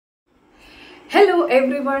Hello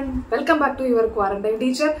everyone, welcome back to your quarantine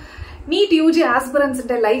teacher. NEET UG aspirants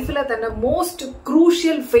in life the most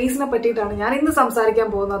crucial phase na pattitana njan innu samsarikkan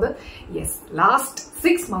povunnathu. Yes, last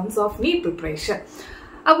 6 months of NEET preparation.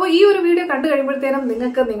 അപ്പോൾ ഈ ഒരു video കണ്ടു കഴിയുമ്പോഴത്തേനും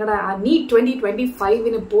നിങ്ങൾക്ക് നിങ്ങളുടെ NEET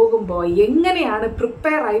 2025 ന് പോകുമ്പോൾ എങ്ങനെയാണ്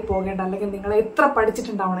പ്രിപ്പയർ ആയി പോകേണ്ടത്, അല്ലെങ്കിൽ നിങ്ങൾ എത്ര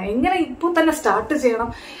പഠിച്ചിട്ടുണ്ടാവണം, എങ്ങനെ ഇപ്പോൾ തന്നെ സ്റ്റാർട്ട്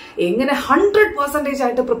ചെയ്യണം, എങ്ങനെ 100%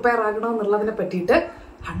 ആയിട്ട് പ്രിപ്പയർ ആകണം എന്നുള്ളതിനെ പറ്റിയിട്ട്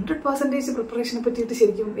 100% പ്രിപ്പറേഷനെ പറ്റിയിട്ട്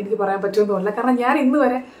ശരിക്കും എനിക്ക് പറയാൻ പറ്റുമെന്നല്ല. കാരണം ഞാൻ ഇന്ന്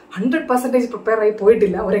വരെ 100% പ്രിപ്പയർ ആയി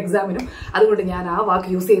പോയിട്ടില്ല ഒരു എക്സാമിനും. അതുകൊണ്ട് ഞാൻ ആ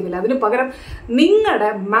വാക്ക് യൂസ് ചെയ്യുന്നില്ല. അതിന് പകരം നിങ്ങളുടെ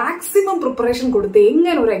മാക്സിമം പ്രിപ്പറേഷൻ കൊടുത്ത്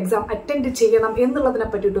എങ്ങനെ ഒരു എക്സാം അറ്റൻഡ് ചെയ്യണം എന്നുള്ളതിനെ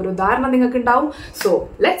പറ്റിയിട്ട് ഒരു ധാരണ നിങ്ങൾക്ക് ഉണ്ടാവും. So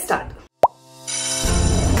let's start.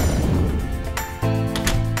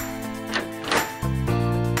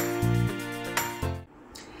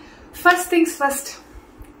 First things first,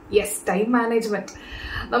 yes, time management.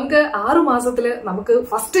 നമുക്ക് 6 മാസത്തിൽ നമുക്ക്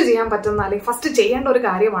ഫസ്റ്റ് ചെയ്യാൻ പറ്റുന്ന അല്ലെങ്കിൽ ഫസ്റ്റ് ചെയ്യേണ്ട ഒരു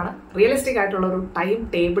കാര്യമാണ് റിയലിസ്റ്റിക് ആയിട്ടുള്ള ഒരു ടൈം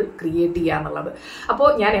ടേബിൾ ക്രിയേറ്റ് ചെയ്യുക എന്നുള്ളത്. അപ്പോൾ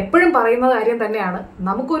ഞാൻ എപ്പോഴും പറയുന്ന കാര്യം തന്നെയാണ്,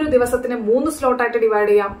 നമുക്കൊരു ദിവസത്തിന് 3 സ്ലോട്ടായിട്ട് ഡിവൈഡ്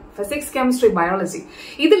ചെയ്യാം: ഫിസിക്സ്, കെമിസ്ട്രി, ബയോളജി.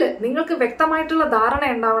 ഇതിൽ നിങ്ങൾക്ക് വ്യക്തമായിട്ടുള്ള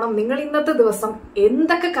ധാരണ ഉണ്ടാവണം നിങ്ങൾ ഇന്നത്തെ ദിവസം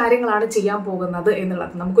എന്തൊക്കെ കാര്യങ്ങളാണ് ചെയ്യാൻ പോകുന്നത്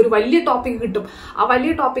എന്നുള്ളത്. നമുക്കൊരു വലിയ ടോപ്പിക് കിട്ടും, ആ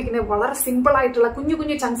വലിയ ടോപ്പിക്കിനെ വളരെ സിമ്പിൾ ആയിട്ടുള്ള കുഞ്ഞു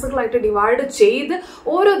കുഞ്ഞു ചങ്ക്സുകളായിട്ട് ഡിവൈഡ് ചെയ്ത്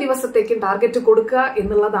ഓരോ ദിവസത്തേക്കും ടാർഗറ്റ് കൊടുക്കുക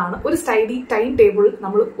എന്നുള്ളതാണ് ഒരു സ്റ്റഡി ടൈം ടേബിൾ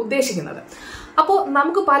നമ്മൾ ഉദ്ദേശിക്കുന്നത്. അപ്പോൾ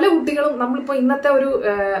നമുക്ക് പല കുട്ടികളും നമ്മളിപ്പോൾ ഇന്നത്തെ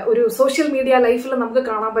ഒരു സോഷ്യൽ മീഡിയ ലൈഫിൽ നമുക്ക്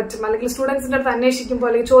കാണാൻ പറ്റും, അല്ലെങ്കിൽ സ്റ്റുഡൻസിന്റെ അടുത്ത് അന്വേഷിക്കുമ്പോൾ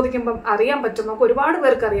അല്ലെങ്കിൽ ചോദിക്കുമ്പോൾ അറിയാൻ പറ്റും. നമുക്ക് ഒരുപാട്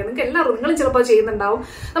പേർക്ക് അറിയാം, നിങ്ങൾക്ക് എല്ലാവരും നിങ്ങളും ചിലപ്പോൾ ചെയ്യുന്നുണ്ടാവും.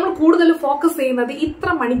 നമ്മൾ കൂടുതൽ ഫോക്കസ് ചെയ്യുന്നത്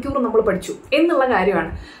ഇത്ര മണിക്കൂർ നമ്മൾ പഠിച്ചു എന്നുള്ള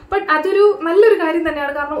കാര്യമാണ്. ബട്ട് അതൊരു നല്ലൊരു കാര്യം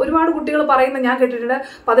തന്നെയാണ്. കാരണം ഒരുപാട് കുട്ടികൾ പറയുന്ന ഞാൻ കേട്ടിട്ടുണ്ട്,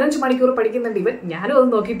 15 മണിക്കൂർ പഠിക്കുന്നുണ്ട്. ഇവൻ ഞാനും അത്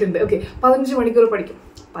നോക്കിയിട്ടുണ്ട്. ഓക്കെ, 15 മണിക്കൂർ പഠിക്കും,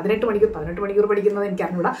 18 മണിക്കൂർ പഠിക്കുന്നത് എനിക്ക്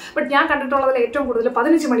അറിഞ്ഞൂടാ. ബട്ട് ഞാൻ കണ്ടിട്ടുള്ളതിൽ ഏറ്റവും കൂടുതൽ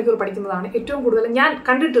 15 മണിക്കൂർ പഠിക്കുന്നതാണ് ഏറ്റവും കൂടുതൽ ഞാൻ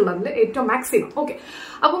കണ്ടിട്ടുള്ളതിൽ ഏറ്റവും മാക്സിമം. ഓക്കെ,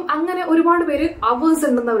 അപ്പം അങ്ങനെ ഒരുപാട് പേര് അവേഴ്സ്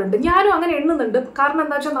എണ്ണുന്നവരുണ്ട്. ഞാനും അങ്ങനെ എണ്ണുന്നുണ്ട്. കാരണം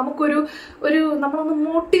എന്താ വെച്ചാൽ നമ്മളൊന്ന്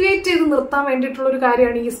മോട്ടിവേറ്റ് ചെയ്ത് നിർത്താൻ വേണ്ടിയിട്ടുള്ള ഒരു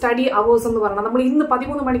കാര്യമാണ് ഈ സ്റ്റഡി അവേഴ്സ് എന്ന് പറയുന്നത്. നമ്മൾ ഇന്ന്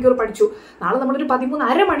 13 മണിക്കൂർ പഠിച്ചു, നാളെ നമ്മളൊരു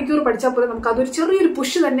 13.5 മണിക്കൂർ പഠിച്ചാൽ പോലെ നമുക്ക് അതൊരു ചെറിയൊരു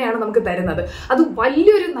പുഷ് തന്നെയാണ് നമുക്ക് തരുന്നത്. അത്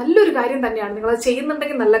നല്ലൊരു കാര്യം തന്നെയാണ്. നിങ്ങളത്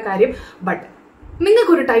ചെയ്യുന്നുണ്ടെങ്കിൽ നല്ല കാര്യം. ബട്ട്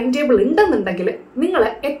നിങ്ങൾക്കൊരു ടൈം ടേബിൾ ഉണ്ടെന്നുണ്ടെങ്കിൽ നിങ്ങൾ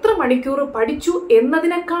എത്ര മണിക്കൂർ പഠിച്ചു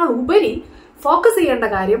എന്നതിനേക്കാൾ ഉപരി ഫോക്കസ് ചെയ്യേണ്ട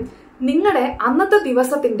കാര്യം നിങ്ങളുടെ അന്നത്തെ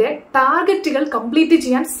ദിവസത്തിന്റെ ടാർഗറ്റുകൾ കംപ്ലീറ്റ്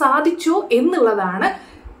ചെയ്യാൻ സാധിച്ചോ എന്നുള്ളതാണ്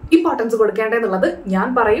ഇമ്പോർട്ടൻസ് കൊടുക്കേണ്ടതെന്നുള്ളത് ഞാൻ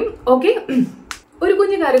പറയും. ഓക്കെ, ഒരു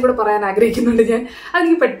കുഞ്ഞു കാര്യം കൂടെ പറയാൻ ആഗ്രഹിക്കുന്നുണ്ട് ഞാൻ.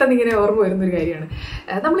 അതെനിക്ക് പെട്ടെന്ന് ഇങ്ങനെ ഓർമ്മ വരുന്നൊരു കാര്യമാണ്.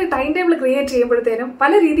 നമ്മൾ ഈ ടൈം ടേബിൾ ക്രിയേറ്റ് ചെയ്യുമ്പോഴത്തേനും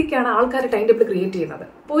പല രീതിക്കാണ് ആൾക്കാർ ടൈം ടേബിൾ ക്രിയേറ്റ് ചെയ്യുന്നത്.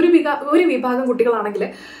 ഇപ്പോൾ ഒരു വിഭാഗം കുട്ടികളാണെങ്കിൽ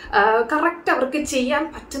കറക്റ്റ് അവർക്ക് ചെയ്യാൻ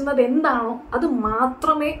പറ്റുന്നത് എന്താണോ അത്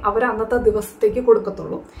മാത്രമേ അവർ അന്നത്തെ ദിവസത്തേക്ക്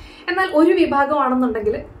കൊടുക്കത്തുള്ളൂ. എന്നാൽ ഒരു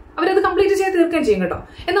വിഭാഗമാണെന്നുണ്ടെങ്കിൽ അവരത് കംപ്ലീറ്റ് ചെയ്ത് തീർക്കുകയും ചെയ്യും കേട്ടോ.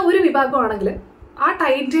 എന്നാൽ ഒരു വിഭാഗമാണെങ്കിൽ ആ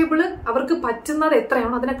ടൈം ടേബിൾ അവർക്ക് പറ്റുന്നത്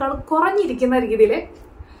എത്രയാണോ അതിനേക്കാൾ കുറഞ്ഞിരിക്കുന്ന രീതിയിൽ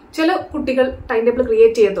ചില കുട്ടികൾ ടൈം ടേബിൾ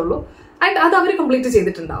ക്രിയേറ്റ് ചെയ്യത്തുള്ളൂ. ആൻഡ് അത് അവർ കംപ്ലീറ്റ്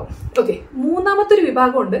ചെയ്തിട്ടുണ്ടാവും. ഓക്കെ, മൂന്നാമത്തെ ഒരു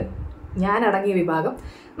വിഭാഗമുണ്ട്, ഞാൻ അടങ്ങിയ വിഭാഗം.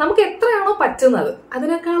 നമുക്ക് എത്രയാണോ പറ്റുന്നത്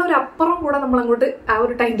അതിനേക്കാൾ ഒരു അപ്പുറം കൂടെ നമ്മൾ അങ്ങോട്ട് ആ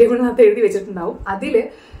ഒരു ടൈം ടേബിളിനകത്ത് എഴുതി വെച്ചിട്ടുണ്ടാവും. അതിൽ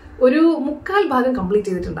ഒരു 1/4 ഭാഗം കംപ്ലീറ്റ്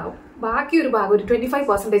ചെയ്തിട്ടുണ്ടാവും. ബാക്കി ഒരു ഭാഗം, ഒരു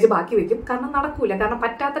 25% ബാക്കി വെക്കും. കാരണം നടക്കൂല, കാരണം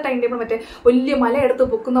പറ്റാത്ത ടൈം ടേബിൾ മറ്റേ വലിയ മല എടുത്ത്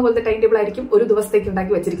പൊക്കുന്ന പോലത്തെ ടൈം ടേബിൾ ആയിരിക്കും ഒരു ദിവസത്തേക്ക്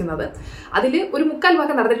ഉണ്ടാക്കി വെച്ചിരിക്കുന്നത്. അതിൽ ഒരു 1/4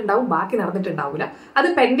 ഭാഗം നടന്നിട്ടുണ്ടാവും, ബാക്കി നടന്നിട്ടുണ്ടാവില്ല. അത്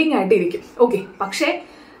പെൻഡിങ് ആയിട്ട് ഇരിക്കും. ഓക്കെ, പക്ഷേ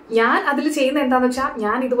ഞാൻ അതിൽ ചെയ്യുന്ന എന്താന്ന് വെച്ചാൽ,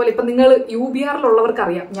 ഞാൻ ഇതുപോലെ ഇപ്പൊ നിങ്ങൾ UBRലുള്ളവർക്ക്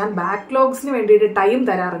അറിയാം, ഞാൻ ബാക്ക്ലോഗ്സിന് വേണ്ടിയിട്ട് ടൈം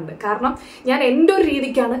തരാറുണ്ട്. കാരണം ഞാൻ എൻ്റെ ഒരു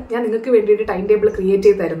രീതിക്കാണ് ഞാൻ നിങ്ങൾക്ക് വേണ്ടിയിട്ട് ടൈം ടേബിൾ ക്രിയേറ്റ്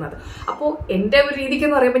ചെയ്ത് തരുന്നത്. അപ്പോൾ എൻ്റെ ഒരു രീതിക്ക്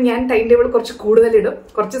എന്ന് പറയുമ്പോൾ ഞാൻ ടൈം ടേബിൾ കുറച്ച് കൂടുതലിടും,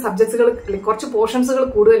 കുറച്ച് സബ്ജക്ട്സുകൾ അല്ലെങ്കിൽ കുറച്ച് പോർഷൻസുകൾ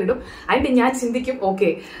കൂടുതലിടും. അതിന്റെ ഞാൻ ചിന്തിക്കും, ഓക്കെ,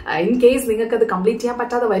 ഇൻ കേസ് നിങ്ങൾക്ക് അത് കംപ്ലീറ്റ് ചെയ്യാൻ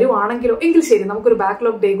പറ്റാതെ വരുവാണെങ്കിലോ എങ്കിൽ ശരി, നമുക്കൊരു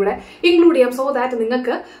ബാക്ക്ലോഗ് ഡേ കൂടെ ഇൻക്ലൂഡ് ചെയ്യാം. സോ ദാറ്റ്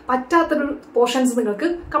നിങ്ങൾക്ക് പറ്റാത്തൊരു പോർഷൻസ് നിങ്ങൾക്ക്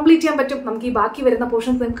കംപ്ലീറ്റ് ചെയ്യാൻ പറ്റും, നമുക്ക് ഈ ബാക്കി വരുന്ന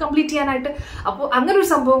പോർഷൻസ് നിങ്ങൾക്ക് കംപ്ലീറ്റ് ചെയ്യാനായിട്ട്. അപ്പോൾ അങ്ങനെ ഒരു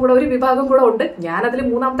സംഭവം കൂടെ, ഒരു വിഭാഗം കൂടെ ഉണ്ട്. ഞാൻ അതിൽ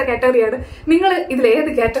 3ാമത്തെ കാറ്റഗറിയാണ്. നിങ്ങൾ ഇതിൽ ഏത്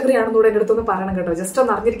കാറ്റഗറി ആണെന്നൂടെ എൻ്റെ അടുത്തൊന്ന് പറയണം കേട്ടോ. ജസ്റ്റ്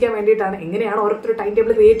ഒന്ന് അറിഞ്ഞിരിക്കാൻ വേണ്ടിയിട്ടാണ് എങ്ങനെയാണ് ഓരോരുത്തർ ടൈം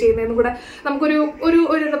ടേബിൾ ക്രിയേറ്റ് ചെയ്യുന്നതെന്ന് കൂടെ നമുക്കൊരു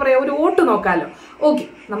എന്താ പറയുക, ഒരു വോട്ട് നോക്കാമല്ലോ. ഓക്കെ,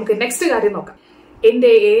 നമുക്ക് നെക്സ്റ്റ് കാര്യം നോക്കാം.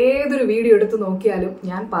 എൻ്റെ ഏതൊരു വീഡിയോ എടുത്ത് നോക്കിയാലും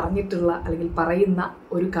ഞാൻ പറഞ്ഞിട്ടുള്ള അല്ലെങ്കിൽ പറയുന്ന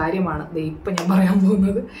ഒരു കാര്യമാണ് ഇപ്പം ഞാൻ പറയാൻ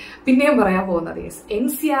പോകുന്നത്, പിന്നെയും പറയാൻ പോകുന്നത്. Yes,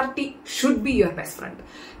 NCERT should be your best friend.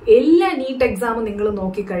 എല്ലാ NEET എക്സാമും നിങ്ങൾ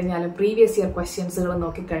നോക്കിക്കഴിഞ്ഞാലും പ്രീവിയസ് ഇയർ ക്വസ്റ്റ്യൻസുകൾ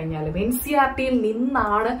നോക്കിക്കഴിഞ്ഞാലും NCERTയിൽ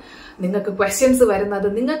നിന്നാണ് നിങ്ങൾക്ക് ക്വസ്റ്റ്യൻസ് വരുന്നത്.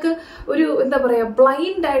 നിങ്ങൾക്ക് ഒരു എന്താ പറയുക,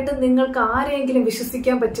 ബ്ലൈൻഡ് ആയിട്ട് നിങ്ങൾക്ക് ആരെയെങ്കിലും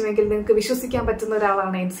വിശ്വസിക്കാൻ പറ്റുമെങ്കിൽ നിങ്ങൾക്ക് വിശ്വസിക്കാൻ പറ്റുന്ന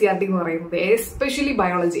ഒരാളാണ് NCERT എന്ന് പറയുന്നത്, എസ്പെഷ്യലി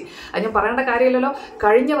ബയോളജി. അത് ഞാൻ പറയേണ്ട കാര്യമില്ലല്ലോ.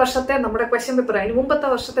 കഴിഞ്ഞ വർഷത്തെ നമ്മുടെ ക്വസ്റ്റ്യൻ പേപ്പർ, അതിന് മുമ്പത്തെ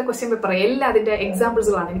വർഷത്തെ ക്വസ്റ്റ്യൻ പേപ്പർ എല്ലാം അതിന്റെ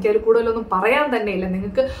എക്സാമ്പിൾസുകളാണ്. എനിക്ക് അതിൽ കൂടുതലൊന്നും പറയാൻ തന്നെ ഇല്ല.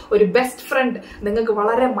 നിങ്ങൾക്ക് ഒരു ബെസ്റ്റ് ഫ്രണ്ട് നിങ്ങൾക്ക്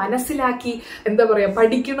വളരെ മനസ്സിലാക്കി എന്താ പറയുക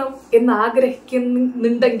പഠിക്കണം എന്ന്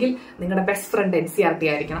ആഗ്രഹിക്കുന്നുണ്ടെങ്കിൽ നിങ്ങളുടെ ബെസ്റ്റ് ഫ്രണ്ട് NCERT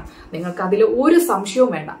ആയിരിക്കണം. നിങ്ങൾക്ക് അതിൽ ഒരു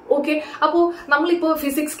സംശയവും വേണ്ട. ഓക്കെ, അപ്പോൾ നമ്മളിപ്പോൾ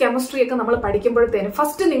ഫിസിക്സ് കെമിസ്ട്രി ഒക്കെ നമ്മൾ പഠിക്കുമ്പോഴത്തേനും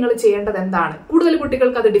ഫസ്റ്റ് നിങ്ങൾ ചെയ്യേണ്ടത് എന്താണ്? കൂടുതൽ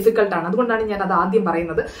കുട്ടികൾക്ക് അത് ഡിഫിക്കൽട്ടാണ്. അതുകൊണ്ടാണ് ഞാൻ അത് ആദ്യം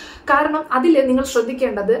പറയുന്നത്. കാരണം അതിൽ നിങ്ങൾ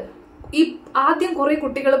ശ്രദ്ധിക്കേണ്ടത് ഈ ആദ്യം കുറെ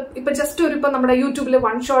കുട്ടികൾ ഇപ്പൊ ജസ്റ്റ് ഒരു ഇപ്പൊ നമ്മുടെ യൂട്യൂബിൽ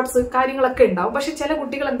വൺ ഷോട്ട്സ് കാര്യങ്ങളൊക്കെ ഉണ്ടാവും. പക്ഷെ ചില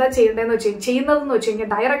കുട്ടികൾ എന്താ ചെയ്യുന്നതെന്ന് വെച്ച്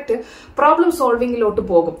കഴിഞ്ഞാൽ ഡയറക്റ്റ് പ്രോബ്ലം സോൾവിങ്ങിലോട്ട്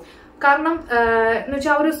പോകും. കാരണം എന്ന്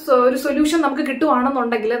വെച്ചാൽ ഒരു സൊല്യൂഷൻ നമുക്ക്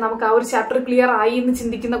കിട്ടുവാണെന്നുണ്ടെങ്കിൽ നമുക്ക് ആ ഒരു ചാപ്റ്റർ ക്ലിയർ ആയി എന്ന്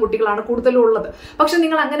ചിന്തിക്കുന്ന കുട്ടികളാണ് കൂടുതലും ഉള്ളത്. പക്ഷെ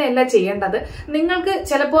നിങ്ങൾ അങ്ങനെയല്ല ചെയ്യേണ്ടത്. നിങ്ങൾക്ക്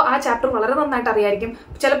ചിലപ്പോൾ ആ ചാപ്റ്റർ വളരെ നന്നായിട്ട് അറിയായിരിക്കും,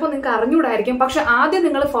 ചിലപ്പോൾ നിങ്ങൾക്ക് അറിഞ്ഞൂടായിരിക്കും. പക്ഷെ ആദ്യം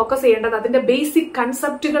നിങ്ങൾ ഫോക്കസ് ചെയ്യേണ്ടത് അതിന്റെ ബേസിക്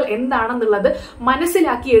കൺസെപ്റ്റുകൾ എന്താണെന്നുള്ളത്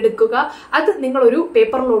മനസ്സിലാക്കി എടുക്കുക. അത് നിങ്ങളൊരു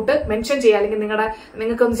പേപ്പറിലോട്ട് മെൻഷൻ ചെയ്യുക, അല്ലെങ്കിൽ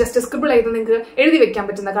നിങ്ങൾക്ക് ഒന്ന് ജസ്റ്റ് സ്ക്രിബിൾ ചെയ്ത് നിങ്ങൾക്ക് എഴുതി വെക്കാൻ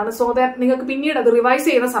പറ്റുന്ന, കാരണം സോ ദാറ്റ് നിങ്ങൾക്ക് പിന്നീട് അത് റിവൈസ്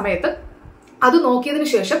ചെയ്യുന്ന സമയത്ത് അത് നോക്കിയതിനു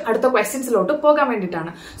ശേഷം അടുത്ത ക്വസ്റ്റ്യൻസിലോട്ട് പോകാൻ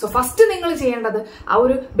വേണ്ടിയിട്ടാണ്. സോ ഫസ്റ്റ് നിങ്ങൾ ചെയ്യേണ്ടത് ആ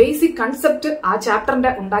ഒരു ബേസിക് കൺസെപ്റ്റ് ആ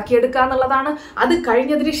ചാപ്റ്ററിന്റെ ഉണ്ടാക്കിയെടുക്കുക എന്നുള്ളതാണ്. അത്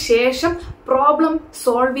കഴിഞ്ഞതിന് ശേഷം പ്രോബ്ലം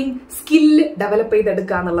സോൾവിംഗ് സ്കില്ല് ഡെവലപ്പ്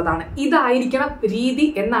ചെയ്തെടുക്കുക എന്നുള്ളതാണ്. ഇതായിരിക്കണം രീതി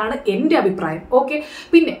എന്നാണ് എന്റെ അഭിപ്രായം. ഓക്കെ,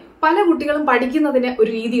 പിന്നെ പല കുട്ടികളും പഠിക്കുന്നതിന് ഒരു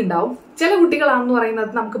രീതി ഉണ്ടാവും. ചില കുട്ടികളാണെന്ന്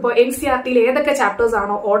പറയുന്നത് നമുക്കിപ്പോൾ NCERT ഏതൊക്കെ ചാപ്റ്റേഴ്സ്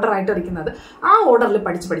ആണോ ഓർഡർ ആയിട്ട് എടുക്കുന്നത് ആ ഓർഡറിൽ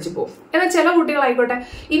പഠിച്ചു പോകും. എന്നാൽ ചില കുട്ടികളായിക്കോട്ടെ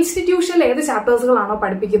ഇൻസ്റ്റിറ്റ്യൂഷനിൽ ഏത് ചാപ്റ്റേഴ്സുകളാണോ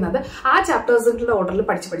പഠിപ്പിക്കുന്നത് ആ ചാപ്റ്റേഴ്സിന്റെ ഓർഡറിൽ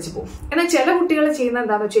പഠിച്ചു പോകും. എന്നാൽ ചില കുട്ടികൾ ചെയ്യുന്നത്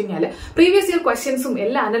എന്താണെന്ന് വെച്ച് കഴിഞ്ഞാൽ പ്രീവിയസ് ഇയർ ക്വസ്റ്റ്യൻസും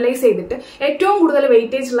എല്ലാം അനലൈസ് ചെയ്തിട്ട് ഏറ്റവും കൂടുതൽ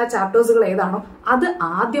വെയിറ്റേജ് ഉള്ള ചാപ്റ്റേഴ്സുകൾ ഏതാണോ അത്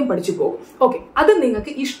ആദ്യം പഠിച്ചു പോകും. ഓക്കെ, അത്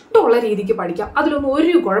നിങ്ങൾക്ക് ഇഷ്ടമുള്ള രീതിക്ക് പഠിക്കാം, അതിലൊന്നും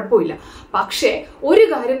ഒരു കുഴപ്പമില്ല. പക്ഷേ ഒരു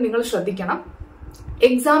കാര്യം നിങ്ങൾ ശ്രദ്ധിക്കണം,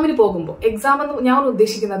 എക്സാമിന് പോകുമ്പോൾ, എക്സാം എന്ന് ഞാൻ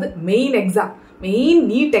ഉദ്ദേശിക്കുന്നത് മെയിൻ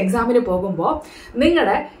NEET എക്സാമിന് പോകുമ്പോൾ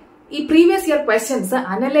നിങ്ങളുടെ ഈ പ്രീവിയസ് ഇയർ ക്വസ്റ്റ്യൻസ്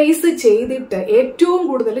അനലൈസ് ചെയ്തിട്ട് ഏറ്റവും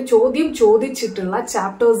കൂടുതൽ ചോദ്യം ചോദിച്ചിട്ടുള്ള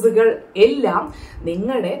ചാപ്റ്റേഴ്സുകൾ എല്ലാം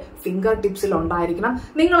നിങ്ങളുടെ ഫിംഗർ ടിപ്സിൽ ഉണ്ടായിരിക്കണം.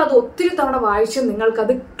 നിങ്ങൾ അത് ഒത്തിരി തവണ വായിച്ച്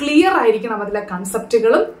നിങ്ങൾക്കത് ക്ലിയർ ആയിരിക്കണം, അതിലെ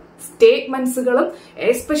കൺസെപ്റ്റുകളും സ്റ്റേറ്റ്മെന്റ്സുകളും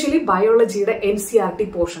എസ്പെഷ്യലി ബയോളജിയുടെ NCERT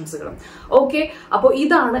പോർഷൻസുകളും. ഓക്കെ, അപ്പോൾ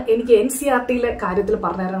ഇതാണ് എനിക്ക് NCERTയിലെ കാര്യത്തിൽ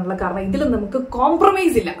പറഞ്ഞു തരാനുള്ള കാരണം. ഇതിൽ നമുക്ക്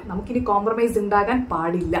കോംപ്രമൈസ് ഇല്ല, നമുക്കിനി കോംപ്രമൈസ് ഉണ്ടാകാൻ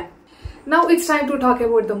പാടില്ല. Now it's time to talk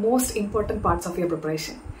about the most important parts of your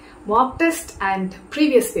preparation. Mock test and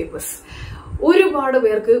previous papers. ഒരുപാട്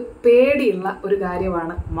പേർക്ക് പേടിയുള്ള ഒരു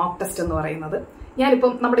കാര്യമാണ് മോക്ക് ടെസ്റ്റ് എന്ന് പറയുന്നത്.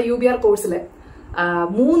 ഞാനിപ്പം നമ്മുടെ UBR കോഴ്സിൽ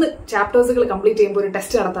 3 ചാപ്റ്റേഴ്സുകൾ കംപ്ലീറ്റ് ചെയ്യുമ്പോൾ ഒരു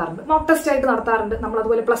ടെസ്റ്റ് നടത്താറുണ്ട്, മോക്ക് ടെസ്റ്റ് ആയിട്ട് നടത്താറുണ്ട്. നമ്മൾ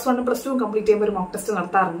അതുപോലെ +1 +2 കംപ്ലീറ്റ് ചെയ്യുമ്പോൾ ഒരു മോക്ക് ടെസ്റ്റ്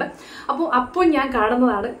നടത്താറുണ്ട്. അപ്പോൾ ഞാൻ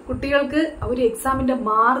കാണുന്നതാണ് കുട്ടികൾക്ക് ഒരു എക്സാമിന്റെ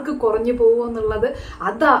മാർക്ക് കുറഞ്ഞു പോകുമോ എന്നുള്ളത്.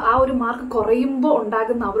 ആ ഒരു മാർക്ക് കുറയുമ്പോൾ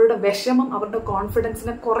ഉണ്ടാകുന്ന അവരുടെ വിഷമം അവരുടെ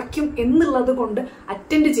കോൺഫിഡൻസിനെ കുറയ്ക്കും എന്നുള്ളത് കൊണ്ട്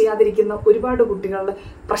അറ്റൻഡ് ചെയ്യാതിരിക്കുന്ന ഒരുപാട് കുട്ടികളുടെ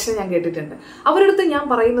പ്രശ്നം ഞാൻ കേട്ടിട്ടുണ്ട്. അവരടുത്ത് ഞാൻ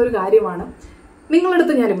പറയുന്ന ഒരു കാര്യമാണ്,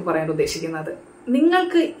 നിങ്ങളടുത്ത് ഞാനിപ്പോൾ പറയാൻ ഉദ്ദേശിക്കുന്നത്,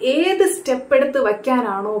 നിങ്ങൾക്ക് ഏത് സ്റ്റെപ്പ് എടുത്ത്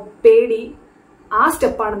വയ്ക്കാനാണോ പേടി ആ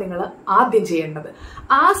സ്റ്റെപ്പാണ് നിങ്ങൾ ആദ്യം ചെയ്യേണ്ടത്.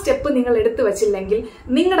 ആ സ്റ്റെപ്പ് നിങ്ങൾ എടുത്തു വച്ചില്ലെങ്കിൽ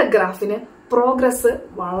നിങ്ങളുടെ ഗ്രാഫിന് പ്രോഗ്രസ്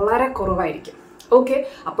വളരെ കുറവായിരിക്കും. ഓക്കെ,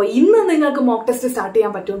 അപ്പൊ ഇന്ന് നിങ്ങൾക്ക് മോക്ക് ടെസ്റ്റ് സ്റ്റാർട്ട്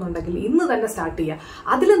ചെയ്യാൻ പറ്റുമെന്നുണ്ടെങ്കിൽ ഇന്ന് തന്നെ സ്റ്റാർട്ട് ചെയ്യുക.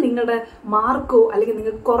 അതിൽ നിങ്ങളുടെ മാർക്കോ അല്ലെങ്കിൽ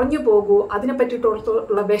നിങ്ങൾക്ക് കുറഞ്ഞു പോകുമോ അതിനെ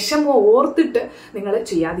പറ്റിയിട്ടുള്ള വിഷമോ ഓർത്തിട്ട് നിങ്ങൾ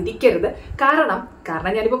ചെയ്യാതിരിക്കരുത്. കാരണം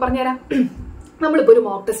ഞാനിപ്പോൾ പറഞ്ഞുതരാം. നമ്മളിപ്പോൾ ഒരു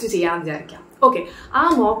മോക്ക് ടെസ്റ്റ് ചെയ്യാമെന്ന് വിചാരിക്കാം. ഓക്കെ, ആ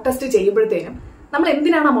മോക്ക് ടെസ്റ്റ് ചെയ്യുമ്പോഴത്തേനും നമ്മൾ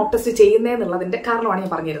എന്തിനാണ് ആ മോക്ക് ടെസ്റ്റ് ചെയ്യുന്നതെന്നുള്ളതിന്റെ കാരണമാണ്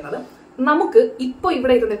ഞാൻ പറഞ്ഞിരുന്നത്. നമുക്ക് ഇപ്പൊ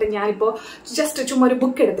ഇവിടെ ഇരുന്നിട്ട് ഞാനിപ്പോ ജസ്റ്റ് ചുമ്മാ ഒരു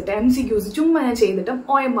ബുക്ക് എടുത്തിട്ട് MCQs ചുമ്മാ ഞാൻ ചെയ്തിട്ട്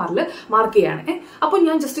OMRൽ മാർക്ക് ചെയ്യാണ്. അപ്പൊ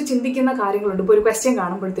ഞാൻ ജസ്റ്റ് ചിന്തിക്കുന്ന കാര്യങ്ങളുണ്ട്. ഇപ്പൊ ഒരു ക്വസ്റ്റ്യൻ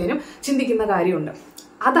കാണുമ്പോഴത്തേനും ചിന്തിക്കുന്ന കാര്യമുണ്ട്.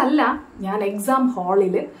 അതല്ല ഞാൻ എക്സാം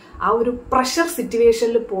ഹാളിൽ ആ ഒരു പ്രഷർ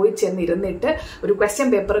സിറ്റുവേഷനിൽ പോയി ചെന്നിരുന്നിട്ട് ഒരു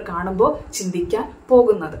ക്വസ്റ്റ്യൻ പേപ്പർ കാണുമ്പോൾ ചിന്തിക്കാൻ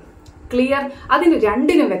പോകുന്നത്. ക്ലിയർ? അതിന്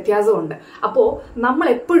രണ്ടിനും വ്യത്യാസമുണ്ട്. അപ്പോ നമ്മൾ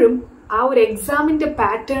എപ്പോഴും ആ ഒരു എക്സാമിന്റെ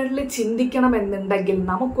പാറ്റേണിൽ ചിന്തിക്കണമെന്നുണ്ടെങ്കിൽ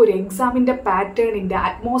നമുക്കൊരു എക്സാമിന്റെ പാറ്റേണിന്റെ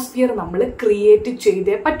അറ്റ്മോസ്ഫിയർ നമ്മൾ ക്രിയേറ്റ്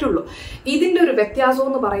ചെയ്തേ പറ്റുള്ളൂ. ഇതിന്റെ ഒരു വ്യത്യാസം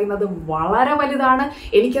എന്ന് പറയുന്നത് വളരെ വലുതാണ്.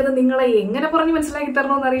 എനിക്കത് നിങ്ങളെ എങ്ങനെ പറഞ്ഞ് മനസ്സിലാക്കി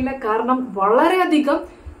തരണമെന്നറിയില്ല. കാരണം വളരെയധികം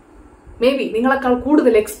മേ ബി നിങ്ങളെക്കാൾ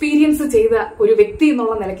കൂടുതൽ എക്സ്പീരിയൻസ് ചെയ്ത ഒരു വ്യക്തി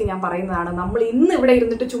എന്നുള്ള നിലയ്ക്ക് ഞാൻ പറയുന്നതാണ്. നമ്മൾ ഇന്ന് ഇവിടെ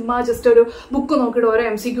ഇരുന്നിട്ട് ചുമ്മാ ജസ്റ്റ് ഒരു ബുക്ക് നോക്കിയിട്ട് ഓരോ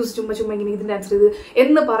MCQs ചുമ്മാ ഇങ്ങനെ ഇതിന്റെ ആൻസർ ഇത്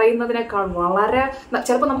എന്ന് പറയുന്നതിനേക്കാൾ വളരെ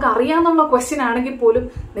ചിലപ്പോൾ നമുക്ക് അറിയാവുന്ന ക്വസ്റ്റ്യൻ ആണെങ്കിൽ പോലും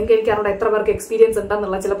നിങ്ങൾക്ക് എനിക്കറിയാം എത്ര പേർക്ക് എക്സ്പീരിയൻസ്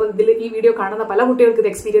ഉണ്ടെന്നുള്ള. ചിലപ്പോൾ ഇതിൽ ഈ വീഡിയോ കാണുന്ന പല കുട്ടികൾക്ക്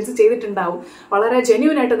ഇത് എക്സ്പീരിയൻസ് ചെയ്തിട്ടുണ്ടാവും. വളരെ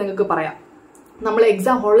ജെന്യൂൻ ആയിട്ട് നിങ്ങൾക്ക് പറയാം. നമ്മൾ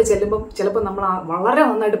എക്സാം ഹാളിൽ ചെല്ലുമ്പോൾ ചിലപ്പോൾ നമ്മൾ വളരെ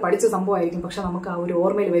നന്നായിട്ട് പഠിച്ച സംഭവമായിരിക്കും, പക്ഷെ നമുക്ക് ആ ഒരു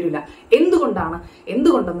ഓർമ്മയിൽ വരില്ല.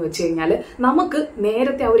 എന്തുകൊണ്ടെന്ന് വെച്ച് കഴിഞ്ഞാൽ നമുക്ക്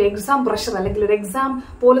നേരത്തെ ആ ഒരു എക്സാം പ്രഷർ അല്ലെങ്കിൽ ഒരു എക്സാം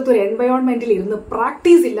പോലത്തെ ഒരു എൻവയോൺമെന്റിൽ ഇരുന്ന്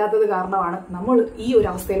പ്രാക്ടീസ് ഇല്ലാത്തത് കാരണമാണ് നമ്മൾ ഈ ഒരു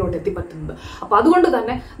അവസ്ഥയിലോട്ട് എത്തിപ്പറ്റുന്നത്. അപ്പൊ അതുകൊണ്ട്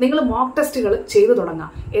തന്നെ നിങ്ങൾ മോക്ക് ടെസ്റ്റുകൾ ചെയ്തു തുടങ്ങാം.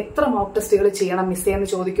 എത്ര മോക്ക് ടെസ്റ്റുകൾ ചെയ്യണം മിസ്സേ എന്ന്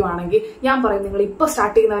ചോദിക്കുവാണെങ്കിൽ ഞാൻ പറയും, നിങ്ങൾ ഇപ്പൊ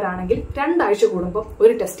സ്റ്റാർട്ട് ചെയ്യുന്നവരാണെങ്കിൽ 2 ആഴ്ച കൂടുമ്പോൾ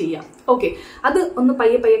ഒരു ടെസ്റ്റ് ചെയ്യാം. ഓക്കെ, അത് ഒന്ന്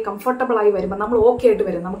പയ്യെ കംഫർട്ടബിൾ ആയി വരുമ്പോൾ നമ്മൾ ഓക്കെ ആയിട്ട്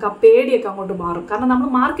വരും. നമുക്ക് ആ പേടിയൊക്കെ അങ്ങോട്ട് മാറും. മാറും. കാരണം നമ്മൾ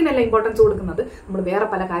മാർക്കിനല്ല ഇമ്പോർട്ടൻസ് കൊടുക്കുന്നത്, നമ്മൾ വേറെ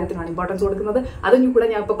പല കാര്യത്തിനാണ് ഇമ്പോർട്ടൻസ് കൊടുക്കുന്നത്. അതും കൂടെ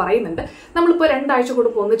ഞാൻ ഇപ്പോൾ പറയുന്നുണ്ട്. നമ്മളിപ്പോൾ 2 ആഴ്ച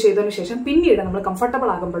കൂടെ ഒന്ന് ചെയ്തതിന് ശേഷം പിന്നീട് നമ്മൾ കംഫർട്ടബിൾ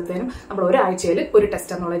ആകുമ്പോഴത്തേനും നമ്മൾ ഒരാഴ്ചയിൽ ഒരു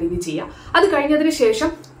ടെസ്റ്റ് എന്നുള്ള രീതി ചെയ്യുക. അത് കഴിഞ്ഞതിന്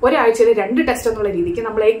ശേഷം ഒരാഴ്ചയിൽ 2 ടെസ്റ്റ് എന്നുള്ള രീതിക്ക്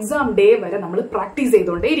നമ്മൾ എക്സാം ഡേ വരെ നമ്മൾ പ്രാക്ടീസ്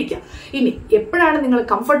ചെയ്തുകൊണ്ടേ ഇരിക്കുക. ഇനി എപ്പോഴാണ് നിങ്ങൾ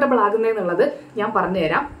കംഫർട്ടബിൾ ആകുന്നതെന്നുള്ളത് ഞാൻ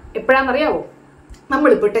പറഞ്ഞുതരാം. എപ്പോഴാണെന്നറിയാവോ?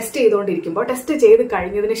 നമ്മളിപ്പോൾ ടെസ്റ്റ് ചെയ്തുകൊണ്ടിരിക്കുമ്പോൾ, ടെസ്റ്റ് ചെയ്ത്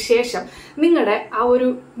കഴിഞ്ഞതിന് ശേഷം നിങ്ങളുടെ ആ ഒരു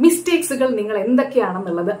മിസ്റ്റേക്സുകൾ നിങ്ങൾ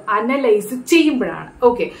എന്തൊക്കെയാണെന്നുള്ളത് അനലൈസ് ചെയ്യുമ്പോഴാണ്.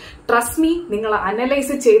 ഓക്കെ, ട്രസ്റ്റ് മീ, നിങ്ങൾ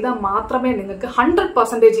അനലൈസ് ചെയ്താൽ മാത്രമേ നിങ്ങൾക്ക്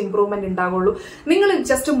 100% ഇംപ്രൂവ്മെന്റ് ഉണ്ടാകുള്ളൂ. നിങ്ങൾ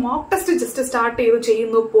ജസ്റ്റ് മോക്ക് ടെസ്റ്റ് സ്റ്റാർട്ട് ചെയ്ത്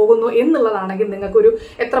ചെയ്യുന്നു പോകുന്നു എന്നുള്ളതാണെങ്കിൽ നിങ്ങൾക്കൊരു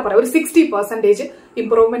ഒരു 60%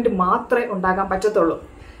 ഇംപ്രൂവ്മെന്റ് മാത്രമേ ഉണ്ടാകാൻ പറ്റത്തുള്ളൂ.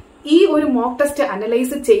 ഈ ഒരു മോക്ക് ടെസ്റ്റ്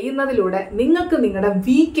അനലൈസ് ചെയ്യുന്നതിലൂടെ നിങ്ങൾക്ക് നിങ്ങളുടെ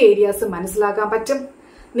വീക്ക് ഏരിയാസ് മനസ്സിലാക്കാൻ പറ്റും.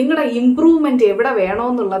 നിങ്ങളുടെ ഇംപ്രൂവ്മെന്റ് എവിടെ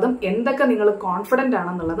വേണമെന്നുള്ളതും എന്തൊക്കെ നിങ്ങൾ കോൺഫിഡന്റ്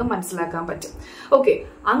ആണെന്നുള്ളതും മനസ്സിലാക്കാൻ പറ്റും. ഓക്കെ,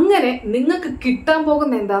 അങ്ങനെ നിങ്ങൾക്ക് കിട്ടാൻ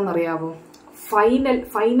പോകുന്ന എന്താണെന്നറിയാവോ?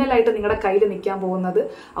 ഫൈനലായിട്ട് നിങ്ങളുടെ കയ്യിൽ നിൽക്കാൻ പോകുന്നത്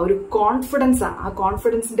ആ ഒരു കോൺഫിഡൻസ് ആണ്. ആ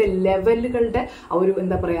കോൺഫിഡൻസിന്റെ ലെവലുകളുടെ ആ ഒരു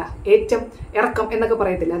ഏറ്റം ഇറക്കം എന്നൊക്കെ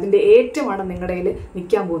പറയത്തില്ല, അതിന്റെ ഏറ്റമാണ് നിങ്ങളുടെ കയ്യിൽ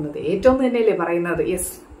നിൽക്കാൻ പോകുന്നത്. ഏറ്റവും തന്നെയല്ലേ പറയുന്നത്?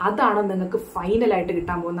 യെസ്, അതാണ് നിങ്ങൾക്ക് ഫൈനലായിട്ട്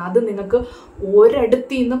കിട്ടാൻ പോകുന്നത്. അത് നിങ്ങൾക്ക്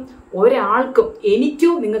ഒരിടത്തു നിന്നും ഒരാൾക്കും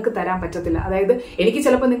എനിക്കോ നിങ്ങൾക്ക് തരാൻ പറ്റത്തില്ല. അതായത് എനിക്ക്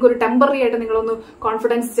ചിലപ്പോൾ നിങ്ങൾക്ക് ഒരു ടെമ്പററി ആയിട്ട് നിങ്ങളൊന്ന്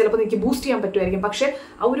കോൺഫിഡൻസ് ചിലപ്പോൾ നിങ്ങൾക്ക് ബൂസ്റ്റ് ചെയ്യാൻ പറ്റുമായിരിക്കും. പക്ഷെ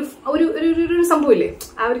ആ ഒരു സംഭവമില്ലേ,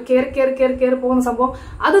 ആ ഒരു കയറി പോകുന്ന സംഭവം,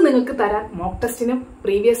 അത് നിങ്ങൾക്ക് തരാൻ മോക്ക് ടെസ്റ്റിനും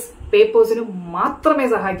പ്രീവിയസ് പേപ്പേഴ്സിനും മാത്രമേ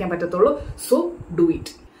സഹായിക്കാൻ പറ്റത്തുള്ളൂ. So do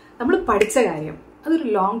it. നമ്മൾ പഠിച്ച കാര്യം അതൊരു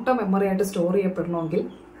ലോങ് ടേം മെമ്മറി ആയിട്ട് സ്റ്റോർ ചെയ്യപ്പെടണമെങ്കിൽ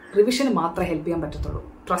റിവിഷന് മാത്രമേ ഹെൽപ്പ് ചെയ്യാൻ പറ്റത്തുള്ളൂ.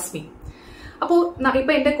 Trust me. അപ്പോൾ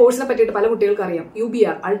ഇപ്പൊ എന്റെ കോഴ്സിനെ പറ്റിയിട്ട് പല കുട്ടികൾക്ക് അറിയാം,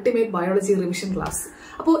 UBR ultimate biology revision class.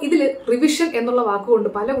 അപ്പോൾ ഇതിൽ റിവിഷൻ എന്നുള്ള വാക്കുകൊണ്ട്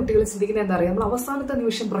പല കുട്ടികളും ചിന്തിക്കുന്നത് എന്താ പറയുക, നമ്മൾ അവസാനത്തെ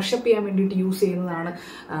നിമിഷം ബ്രഷപ്പ് ചെയ്യാൻ വേണ്ടിയിട്ട് യൂസ് ചെയ്യുന്നതാണ്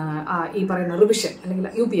ഈ പറയുന്ന റിവിഷൻ അല്ലെങ്കിൽ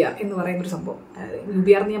UBR എന്ന് പറയുന്ന ഒരു സംഭവം.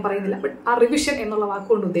 UBR എന്ന് ഞാൻ പറയുന്നില്ല, ബട്ട് ആ റിവിഷൻ എന്നുള്ള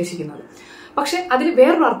വാക്കുകൊണ്ട് ഉദ്ദേശിക്കുന്നത്. പക്ഷെ അതിൽ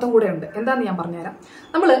വേറൊരു അർത്ഥം കൂടെ ഉണ്ട്. എന്താണെന്ന് ഞാൻ പറഞ്ഞുതരാം.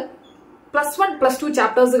 നമ്മൾ +1, +2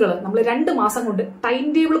 ചാപ്റ്റേഴ്സുകൾ നമ്മൾ 2 മാസം കൊണ്ട് ടൈം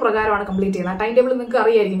ടേബിൾ പ്രകാരമാണ് കംപ്ലീറ്റ് ചെയ്യുന്നത്. ആ ടൈം ടേബിൾ നിങ്ങൾക്ക്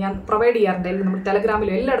അറിയായിരിക്കും, ഞാൻ പ്രൊവൈഡ് ചെയ്യാറുണ്ട്. അല്ലെങ്കിൽ നമ്മൾ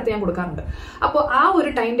ടെലഗ്രാമിലും എല്ലായിടത്തും ഞാൻ കൊടുക്കാറുണ്ട്. അപ്പോൾ ആ ഒരു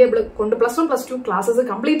ടൈം ടേബിൾ കൊണ്ട് +1, +2 ക്ലാസ്സസ്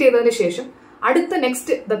കംപ്ലീറ്റ് ചെയ്തതിന് ശേഷം അടുത്ത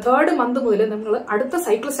നെക്സ്റ്റ് 3rd മന്ത് മുതൽ നിങ്ങൾ അടുത്ത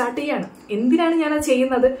സൈക്കിൾ സ്റ്റാർട്ട് ചെയ്യാണ്. എന്തിനാണ് ഞാനത്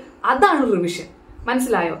ചെയ്യുന്നത്? അതാണ് റിവിഷൻ.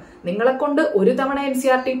 മനസ്സിലായോ? നിങ്ങളെ കൊണ്ട് ഒരു തവണ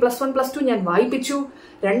NCERT +1, +2 ഞാൻ വായിപ്പിച്ചു.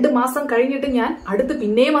 2 മാസം കഴിഞ്ഞിട്ട് ഞാൻ അടുത്ത്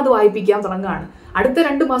പിന്നെയും അത് വായിപ്പിക്കാൻ തുടങ്ങുകയാണ്. അടുത്ത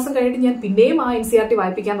 2 മാസം കഴിഞ്ഞിട്ട് ഞാൻ പിന്നെയും ആ NCERT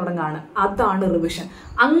വായിപ്പിക്കാൻ തുടങ്ങുകയാണ്. അതാണ് റിവിഷൻ.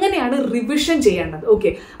 അങ്ങനെയാണ് റിവിഷൻ ചെയ്യേണ്ടത്.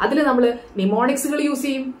 ഓക്കെ, അതിൽ നമ്മൾ നിമോണിക്സുകൾ യൂസ്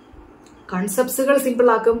ചെയ്യും, കൺസെപ്റ്റ്സുകൾ സിമ്പിൾ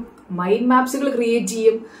ആക്കും, മൈൻഡ് മാപ്സുകൾ ക്രിയേറ്റ്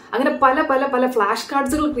ചെയ്യും, അങ്ങനെ പല പല പല ഫ്ലാഷ്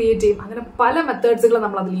കാർഡ്സുകൾ ക്രിയേറ്റ് ചെയ്യും. അങ്ങനെ പല മെത്തേഡ്സുകൾ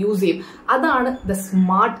നമ്മൾ അതിൽ യൂസ് ചെയ്യും. അതാണ് ദ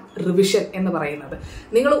സ്മാർട്ട് റിവിഷൻ എന്ന് പറയുന്നത്.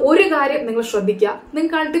 നിങ്ങൾ ഒരു കാര്യം നിങ്ങൾ ശ്രദ്ധിക്കുക,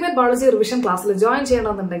 നിങ്ങൾക്ക് അൾട്ടിമേറ്റ് ബയോളജി റിവിഷൻ ക്ലാസ്സിൽ ജോയിൻ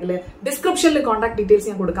ചെയ്യണമെന്നുണ്ടെങ്കിൽ ഡിസ്ക്രിപ്ഷനിൽ കോൺടാക്ട് ഡീറ്റെയിൽസ്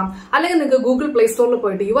ഞാൻ കൊടുക്കാം. അല്ലെങ്കിൽ നിങ്ങൾക്ക് ഗൂഗിൾ പ്ലേ സ്റ്റോറിൽ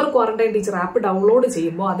പോയിട്ട് your quarantine teacher app download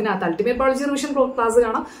ചെയ്യുമ്പോൾ അതിനകത്ത് അൾട്ടിമേറ്റ് ബയോളജി റിവിഷൻ ക്ലാസ്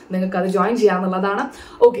കാണാം. നിങ്ങൾക്ക് അത് ജോയിൻ ചെയ്യാന്നുള്ളതാണ്.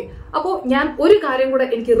 ഓക്കെ, അപ്പോൾ ഞാൻ ഒരു കാര്യം കൂടെ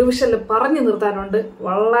എനിക്ക് റിവിഷനിൽ പറഞ്ഞു നിർത്താനുണ്ട്.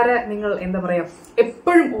 വളരെ നിങ്ങൾ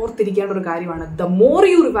എപ്പോഴും ഓർത്തിരിക്കേണ്ട ഒരു കാര്യമാണ്. The more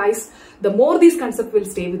you revise, the more these concept will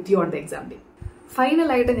stay with you on the exam day.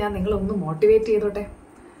 ഫൈനലായിട്ട് ഞാൻ നിങ്ങളൊന്ന് മോട്ടിവേറ്റ് ചെയ്തോട്ടെ.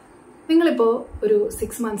 നിങ്ങളിപ്പോൾ ഒരു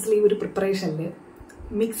 6 മന്ത്സിൽ ഒരു പ്രിപ്പറേഷനിൽ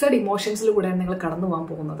മിക്സഡ് ഇമോഷൻസിലൂടെയാണ് നിങ്ങൾ കടന്നു പോകാൻ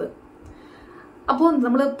പോകുന്നത്. അപ്പോൾ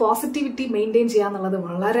നമ്മൾ പോസിറ്റിവിറ്റി മെയിൻറ്റെയിൻ ചെയ്യാന്നുള്ളത്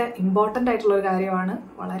വളരെ ഇമ്പോർട്ടൻ്റ് ആയിട്ടുള്ള ഒരു കാര്യമാണ്,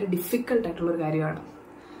 വളരെ ഡിഫിക്കൽട്ട് ആയിട്ടുള്ള ഒരു കാര്യമാണ്.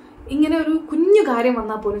 ഇങ്ങനെ ഒരു കുഞ്ഞു കാര്യം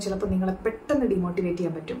വന്നാൽ പോലും ചിലപ്പോൾ നിങ്ങളെ പെട്ടെന്ന് ഡിമോട്ടിവേറ്റ്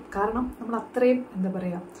ചെയ്യാൻ പറ്റും. കാരണം നമ്മൾ അത്രയും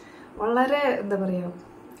വളരെ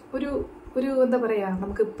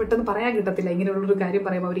നമുക്ക് പെട്ടെന്ന് പറയാൻ കിട്ടത്തില്ല. ഇങ്ങനെയുള്ളൊരു കാര്യം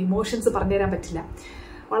പറയുമ്പോൾ ഒരു ഇമോഷൻസ് പറഞ്ഞു തരാൻ പറ്റില്ല.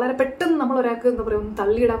 വളരെ പെട്ടെന്ന് നമ്മൾ ഒരാൾക്ക് ഒന്ന്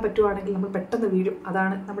തള്ളിയിടാൻ പറ്റുവാണെങ്കിൽ നമ്മൾ പെട്ടെന്ന് വീഴും.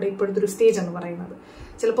 അതാണ് നമ്മുടെ ഇപ്പോഴത്തെ ഒരു സ്റ്റേജ് എന്ന് പറയുന്നത്.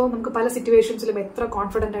 ചിലപ്പോൾ നമുക്ക് പല സിറ്റുവേഷൻസിലും എത്ര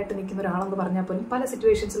കോൺഫിഡൻ്റ് ആയിട്ട് നിൽക്കുന്ന ഒരാളെന്ന് പറഞ്ഞാൽ പോലും പല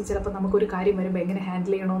സിറ്റുവേഷൻസിൽ ചിലപ്പോൾ നമുക്കൊരു കാര്യം വരുമ്പോൾ എങ്ങനെ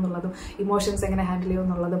ഹാൻഡിൽ ചെയ്യണമെന്നുള്ളതും ഇമോഷൻസ് എങ്ങനെ ഹാൻഡിൽ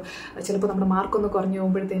ചെയ്യുമെന്നുള്ളതും ചിലപ്പോൾ നമ്മുടെ മാർക്കൊന്ന് കുറഞ്ഞു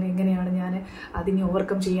പോകുമ്പോഴത്തേനും എങ്ങനെയാണ് ഞാൻ അതിനെ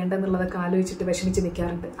ഓവർകം ചെയ്യേണ്ടതെന്നുള്ളതൊക്കെ ആലോചിച്ചിട്ട് വിഷമിച്ച്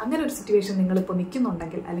നിൽക്കാറുണ്ട്. അങ്ങനെ ഒരു സിറ്റുവേഷൻ നിങ്ങളിപ്പോൾ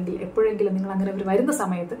നിൽക്കുന്നുണ്ടെങ്കിൽ, അല്ലെങ്കിൽ എപ്പോഴെങ്കിലും നിങ്ങൾ അങ്ങനെ വരുന്ന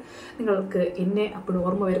സമയത്ത് നിങ്ങൾക്ക് എന്നെ അപ്പോഴും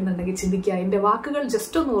ഓർമ്മ വരുന്നുണ്ടെങ്കിൽ ചിന്തിക്കുക, എൻ്റെ വാക്കുകൾ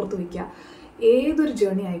ജസ്റ്റ് ഒന്ന് ഓർത്ത് വയ്ക്കുക. ഏതൊരു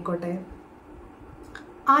ജേർണി ആയിക്കോട്ടെ,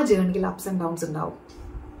 ആ ജേർണിയിൽ അപ്സ് ആൻഡ് ഡൗൺസ് ഉണ്ടാവും.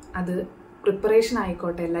 അത് പ്രിപ്പറേഷൻ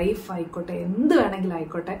ആയിക്കോട്ടെ, ലൈഫ് ആയിക്കോട്ടെ, എന്ത് വേണമെങ്കിലും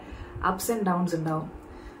ആയിക്കോട്ടെ, അപ്സ് ആൻഡ് ഡൗൺസ് ഉണ്ടാവും.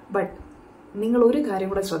 ബട്ട് നിങ്ങൾ ഒരു കാര്യം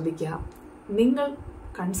കൂടെ ശ്രദ്ധിക്കുക, നിങ്ങൾ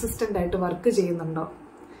കൺസിസ്റ്റൻ്റ് ആയിട്ട് വർക്ക് ചെയ്യുന്നുണ്ടോ?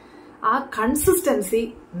 ആ കൺസിസ്റ്റൻസി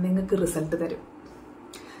നിങ്ങൾക്ക് റിസൾട്ട് തരും.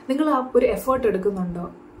 നിങ്ങൾ ആ ഒരു എഫേർട്ട് എടുക്കുന്നുണ്ടോ?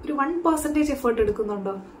 ഒരു 1% എഫേർട്ട്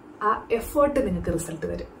എടുക്കുന്നുണ്ടോ? ആ എഫേർട്ട് നിങ്ങൾക്ക് റിസൾട്ട്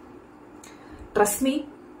തരും. ട്രസ്റ്റ് മീ,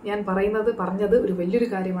 ഞാൻ പറഞ്ഞത് ഒരു വലിയൊരു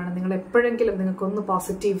കാര്യമാണ്. നിങ്ങൾ എപ്പോഴെങ്കിലും നിങ്ങൾക്കൊന്ന്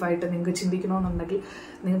പോസിറ്റീവായിട്ട് നിങ്ങൾക്ക് ചിന്തിക്കണമെന്നുണ്ടെങ്കിൽ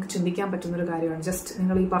നിങ്ങൾക്ക് ചിന്തിക്കാൻ പറ്റുന്നൊരു കാര്യമാണ്. ജസ്റ്റ്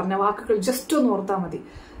നിങ്ങൾ ഈ പറഞ്ഞ വാക്കുകൾ ജസ്റ്റ് ഒന്ന് ഓർത്താൽ മതി.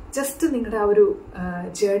 ജസ്റ്റ് നിങ്ങളുടെ ആ ഒരു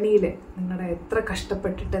ജേർണിയിൽ നിങ്ങളുടെ എത്ര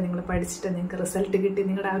കഷ്ടപ്പെട്ടിട്ട് നിങ്ങൾ പഠിച്ചിട്ട് നിങ്ങൾക്ക് റിസൾട്ട് കിട്ടി,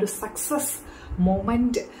 നിങ്ങളുടെ ആ ഒരു സക്സസ്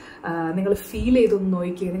മൊമെന്റ് നിങ്ങൾ ഫീൽ ചെയ്തൊന്ന്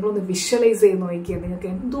നോക്കിക്കുക, നിങ്ങളൊന്ന് വിഷ്വലൈസ് ചെയ്ത് നോക്കിക്കുക. നിങ്ങൾക്ക്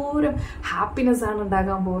എന്തോരം ഹാപ്പിനെസ് ആണ്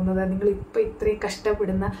ഉണ്ടാകാൻ പോകുന്നത്. നിങ്ങൾ ഇപ്പോൾ ഇത്രയും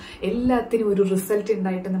കഷ്ടപ്പെടുന്ന എല്ലാത്തിനും ഒരു റിസൾട്ട്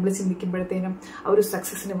ഉണ്ടായിട്ട് നമ്മൾ ചിന്തിക്കുമ്പോഴത്തേനും ആ ഒരു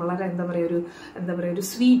സക്സസിന് വളരെ എന്താ പറയുക ഒരു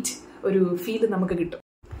സ്വീറ്റ് ഒരു ഫീൽ നമുക്ക് കിട്ടും.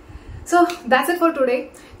 So that's it for today.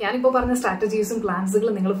 ഞാനിപ്പോൾ പറഞ്ഞ സ്ട്രാറ്റജീസും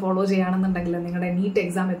പ്ലാൻസുകളും നിങ്ങൾ ഫോളോ ചെയ്യുകയാണെന്നുണ്ടെങ്കിൽ നിങ്ങളുടെ നീറ്റ്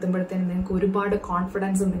എക്സാം എത്തുമ്പോഴത്തേനും നിങ്ങൾക്ക് ഒരുപാട്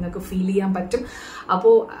കോൺഫിഡൻസും നിങ്ങൾക്ക് ഫീൽ ചെയ്യാൻ പറ്റും.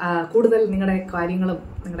 അപ്പോൾ കൂടുതൽ നിങ്ങളുടെ കാര്യങ്ങളും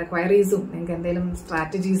നിങ്ങളുടെ ക്വയറീസും നിങ്ങൾക്ക് എന്തെങ്കിലും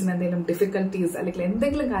സ്ട്രാറ്റജീസിന് എന്തെങ്കിലും ഡിഫിക്കൽട്ടീസ് അല്ലെങ്കിൽ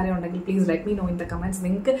എന്തെങ്കിലും കാര്യം ഉണ്ടെങ്കിൽ please let me no in the comments.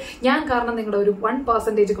 നിങ്ങൾക്ക് ഞാൻ കാരണം നിങ്ങളുടെ ഒരു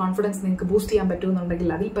 1% കോൺഫിഡൻസ് നിങ്ങൾക്ക് ബൂസ്റ്റ് ചെയ്യാൻ പറ്റുമെന്നുണ്ടെങ്കിൽ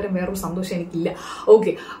അതിൽ പരം വേറൊരു സന്തോഷം എനിക്കില്ല.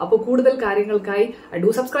 ഓക്കെ, അപ്പോൾ കൂടുതൽ കാര്യങ്ങൾക്കായി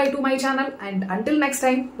do subscribe to my channel and until next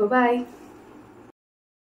time by.